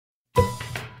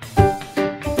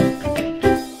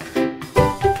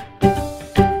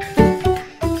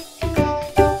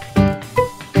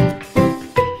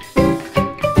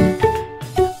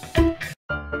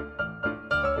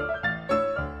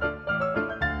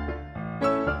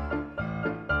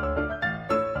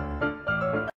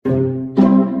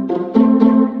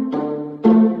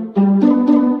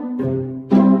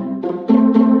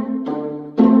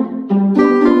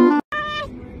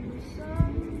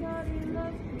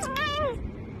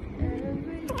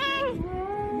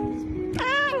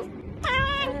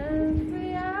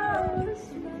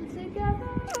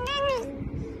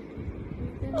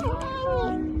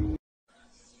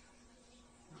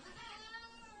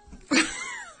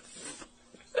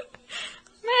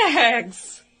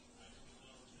bags.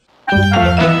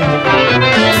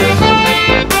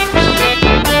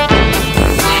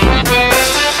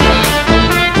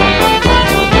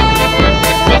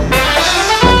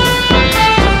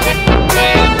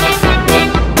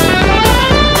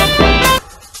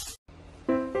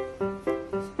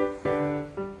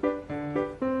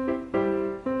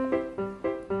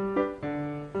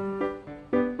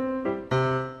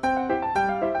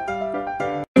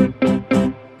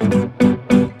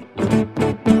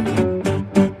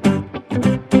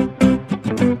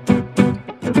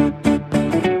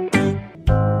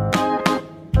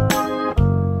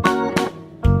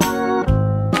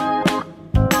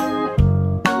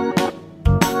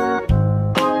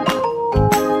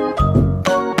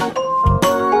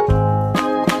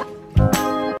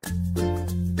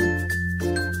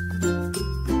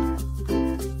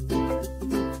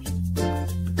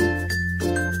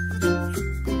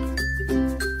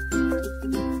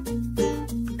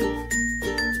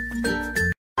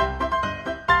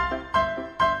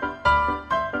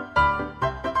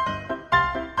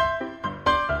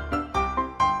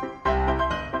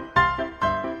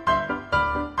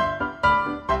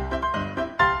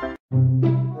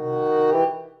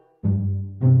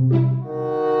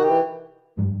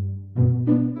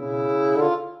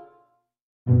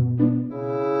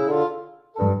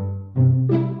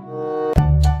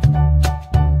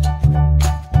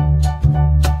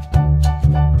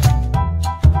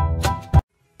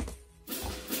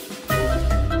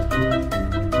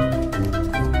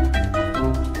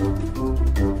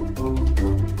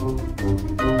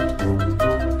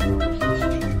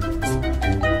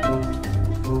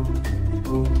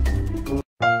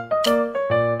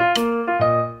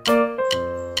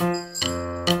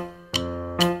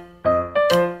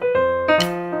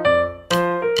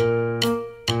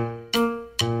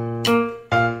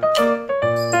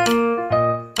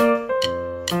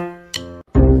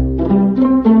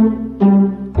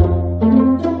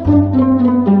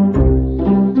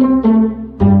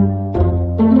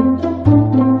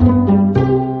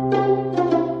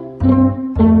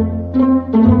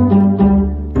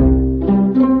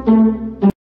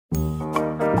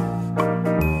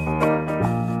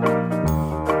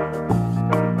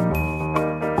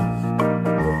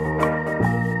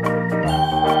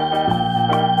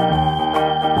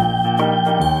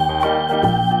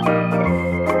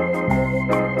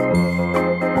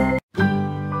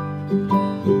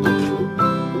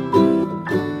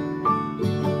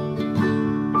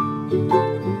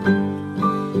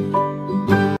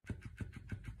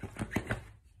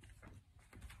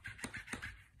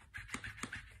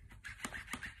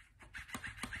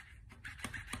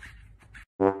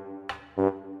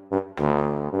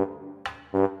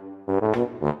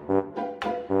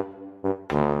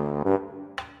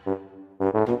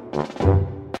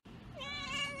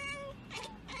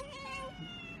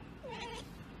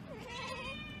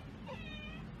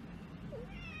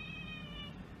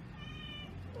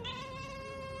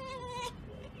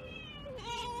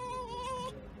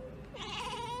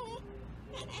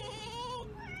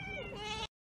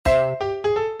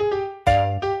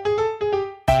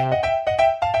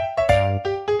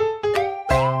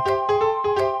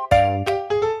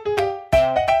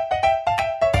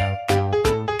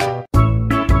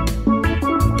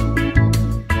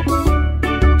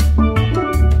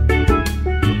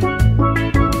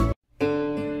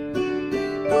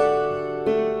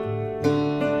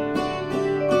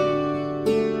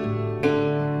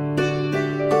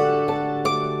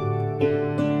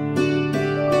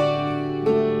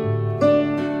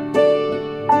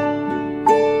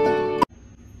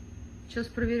 Сейчас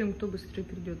проверим, кто быстрее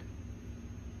придет.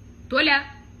 Толя!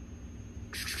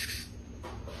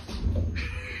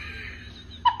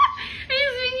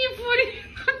 Извини,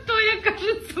 Фури, Толя,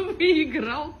 кажется,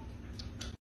 выиграл.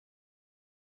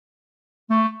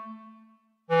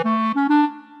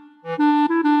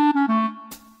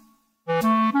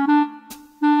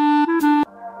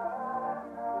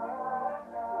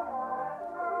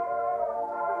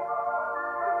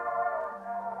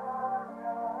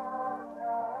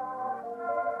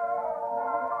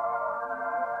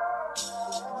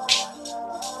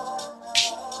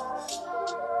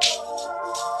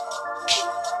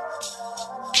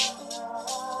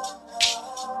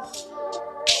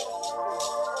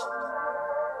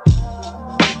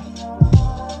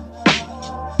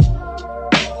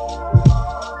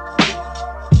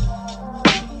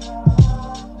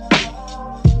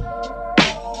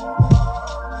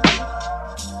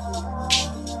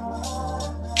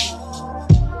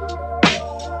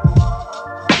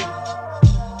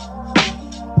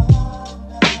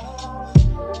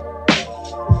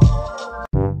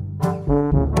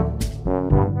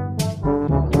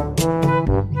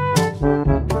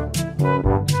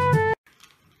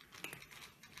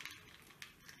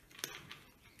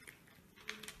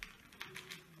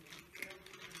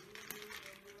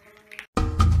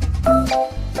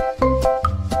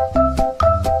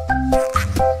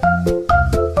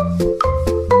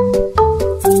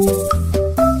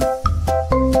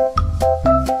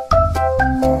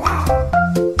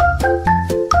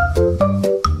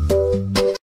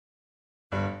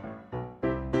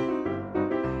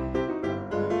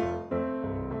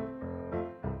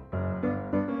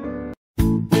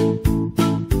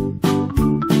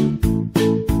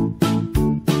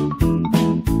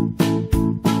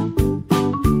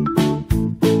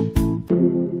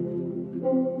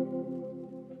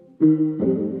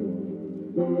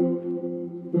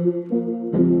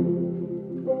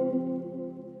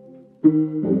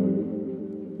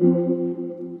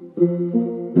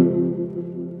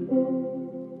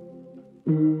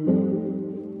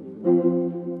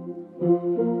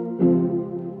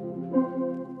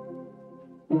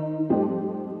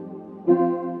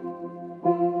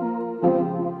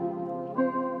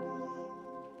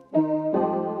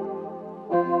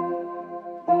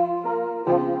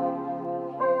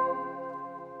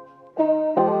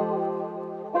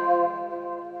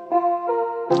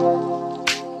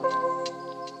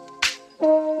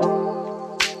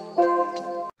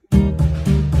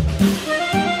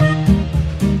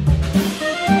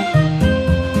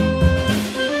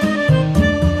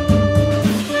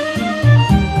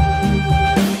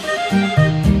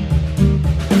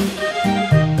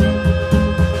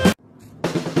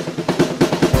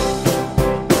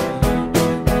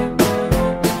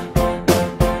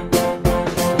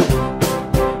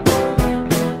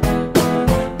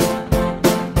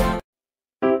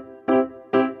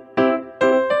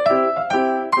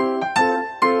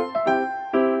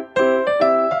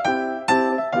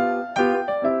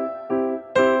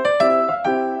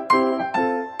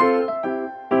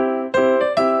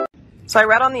 So I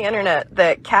read on the internet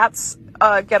that cats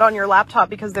get on your laptop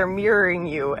because they're mirroring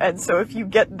you, and so if you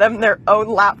get them their own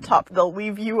laptop, they'll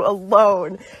leave you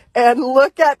alone. And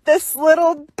look at this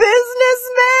little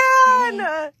businessman!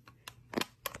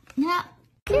 Ya,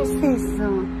 ¿qué es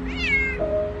eso?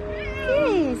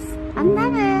 ¿Qué es? Anda a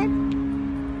ver.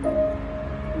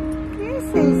 ¿Qué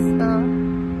es eso?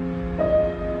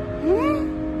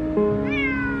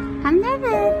 Anda a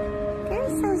ver. ¿Qué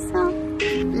es eso?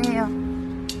 Leo.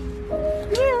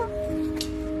 Leo.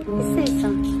 ¿Qué es eso?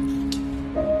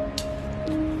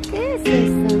 ¿Qué es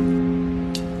eso?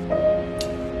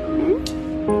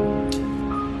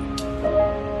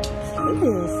 ¿Qué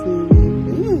es, mi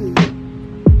bebé?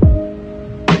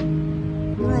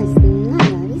 No es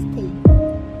nada, ¿viste?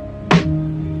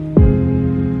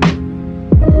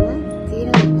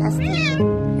 Tiro el plástico.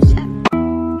 Ya.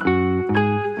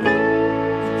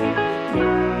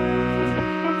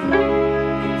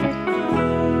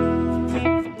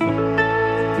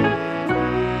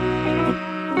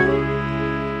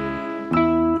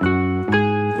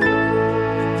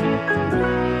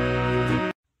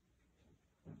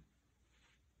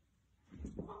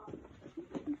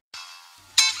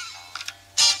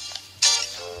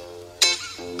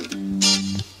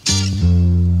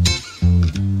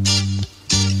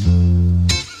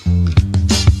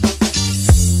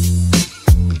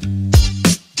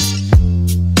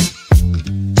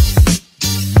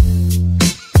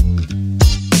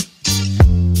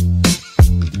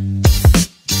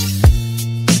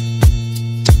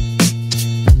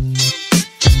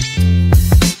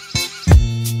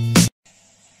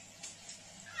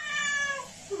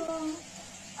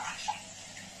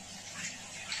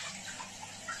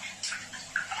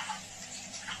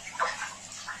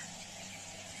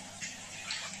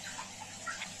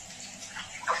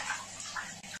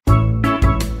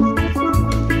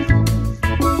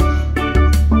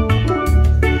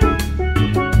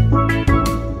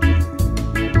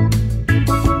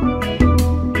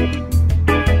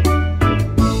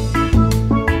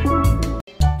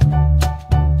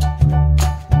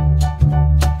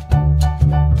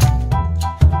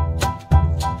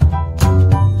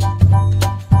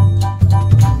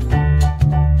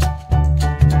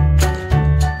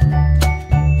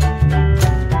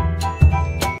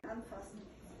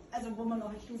 Wo wir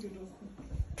noch ins Studio durften.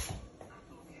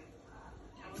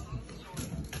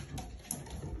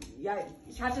 Ja,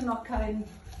 ich hatte noch kein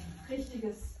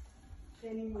richtiges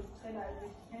Training, wo die Trainer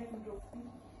richtig helfen durften.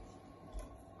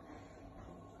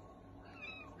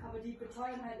 Aber die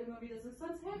beteuern halt immer wieder so,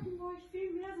 sonst helfen wir euch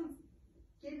viel mehr, sonst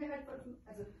gehen wir halt,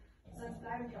 also sonst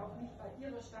bleiben die auch nicht bei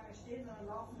ihrer Stange stehen, sondern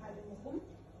laufen halt immer rum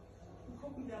und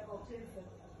gucken, wer braucht Hilfe.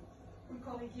 Und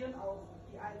korrigieren auch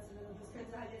die Einzelnen. Und das können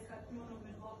sie halt jetzt gerade nur noch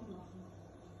mit Worten machen.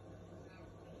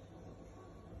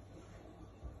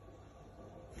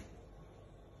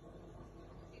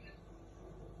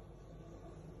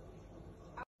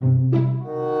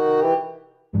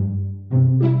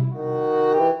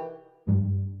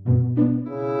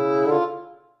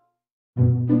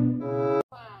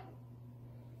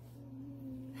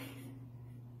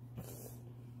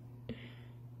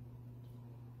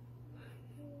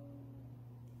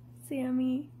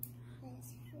 Sammy.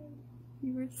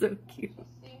 You were so cute. Just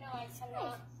so you know, I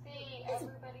cannot see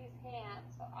everybody's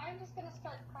hands, so I'm just going to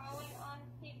start calling on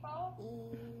people.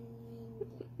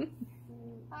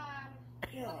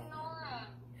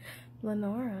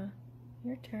 Lenora,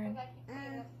 your turn. Because I keep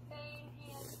seeing the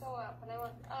same hands go up, and I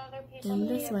want other people And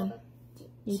to be this able one. to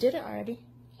You did it already.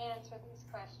 answer these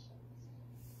questions.